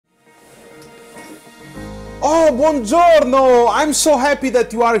Oh, buongiorno! I'm so happy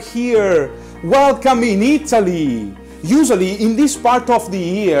that you are here. Welcome in Italy. Usually in this part of the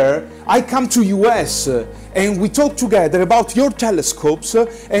year, I come to US and we talk together about your telescopes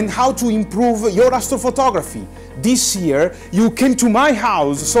and how to improve your astrophotography. This year, you came to my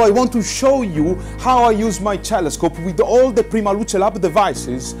house, so I want to show you how I use my telescope with all the Prima Luce Lab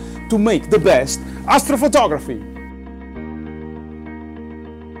devices to make the best astrophotography.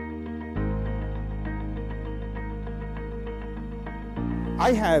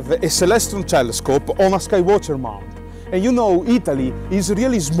 I have a Celestron telescope on a Skywatcher mount. And you know, Italy is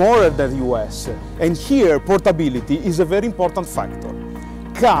really smaller than the US, and here portability is a very important factor.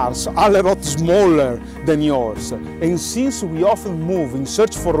 Cars are a lot smaller than yours, and since we often move in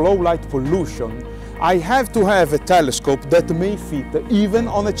search for low light pollution, I have to have a telescope that may fit even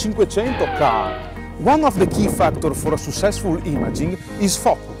on a 500 car. One of the key factors for a successful imaging is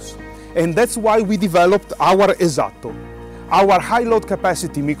focus, and that's why we developed our Esatto, our high load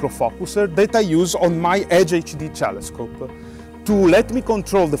capacity microfocuser that I use on my Edge HD telescope to let me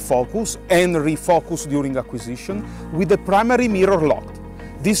control the focus and refocus during acquisition with the primary mirror locked,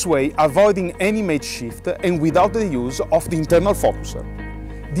 this way avoiding any image shift and without the use of the internal focuser.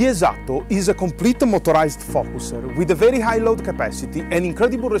 The Esatto is a complete motorized focuser with a very high load capacity and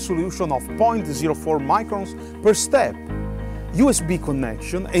incredible resolution of 0.04 microns per step, USB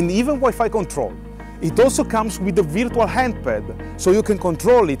connection and even Wi-Fi control. It also comes with a virtual handpad, so you can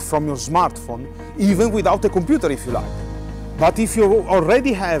control it from your smartphone, even without a computer if you like. But if you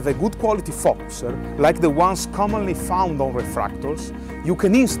already have a good quality focuser, like the ones commonly found on refractors, you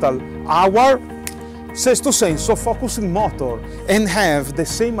can install our Sesto Senso focusing motor and have the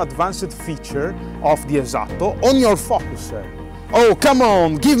same advanced feature of the Esatto on your focuser. Oh, come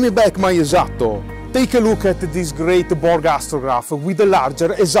on, give me back my Esatto! Take a look at this great Borg astrograph with a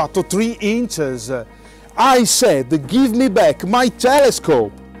larger Esatto 3 inches. I said, give me back my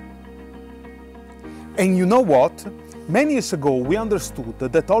telescope! And you know what? Many years ago we understood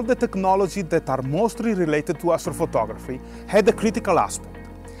that all the technology that are mostly related to astrophotography had a critical aspect.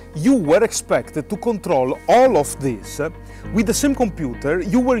 You were expected to control all of this with the same computer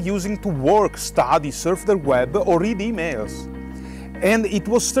you were using to work, study, surf the web or read emails. And it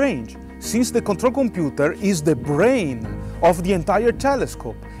was strange, since the control computer is the brain of the entire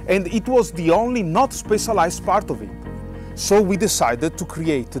telescope, and it was the only not specialized part of it. So we decided to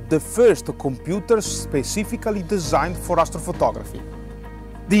create the first computer specifically designed for astrophotography,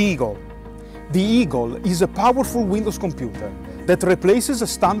 the Eagle. The Eagle is a powerful Windows computer that replaces a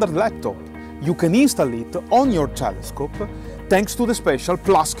standard laptop. You can install it on your telescope thanks to the special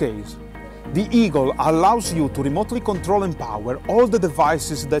Plus case. The Eagle allows you to remotely control and power all the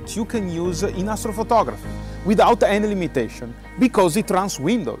devices that you can use in astrophotography without any limitation, because it runs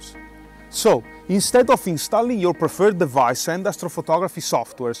Windows. So, instead of installing your preferred device and astrophotography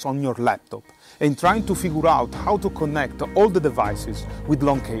softwares on your laptop and trying to figure out how to connect all the devices with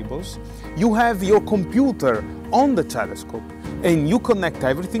long cables, you have your computer on the telescope and you connect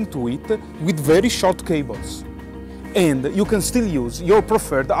everything to it with very short cables. And you can still use your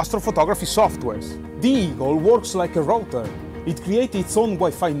preferred astrophotography softwares. The Eagle works like a router. It creates its own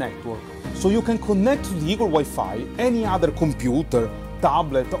Wi-Fi network, so you can connect to the Eagle Wi-Fi any other computer,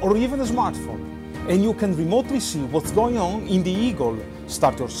 tablet or even a smartphone. And you can remotely see what's going on in the Eagle,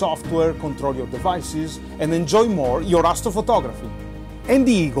 start your software, control your devices and enjoy more your astrophotography. And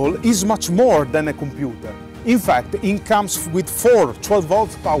the Eagle is much more than a computer. In fact, it comes with 4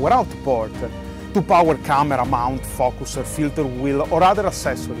 12-volt power out ports to power camera, mount, focuser, filter wheel or other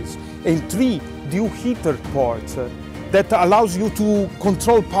accessories, and 3 dew heater ports that allows you to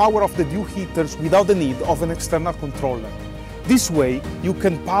control power of the dew heaters without the need of an external controller. This way you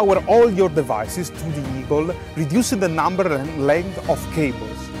can power all your devices through the Eagle, reducing the number and length of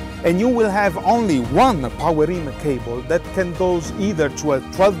cables, and you will have only one power-in cable that can go either to a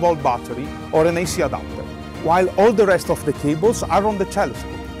 12-volt battery or an AC adapter, while all the rest of the cables are on the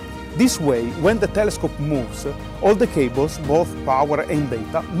telescope. This way, when the telescope moves, all the cables, both power and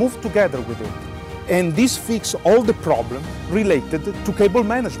data, move together with it. And this fixes all the problems related to cable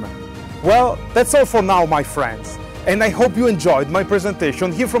management. Well, that's all for now, my friends. And I hope you enjoyed my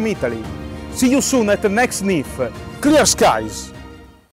presentation here from Italy. See you soon at the next NEAF. Clear skies!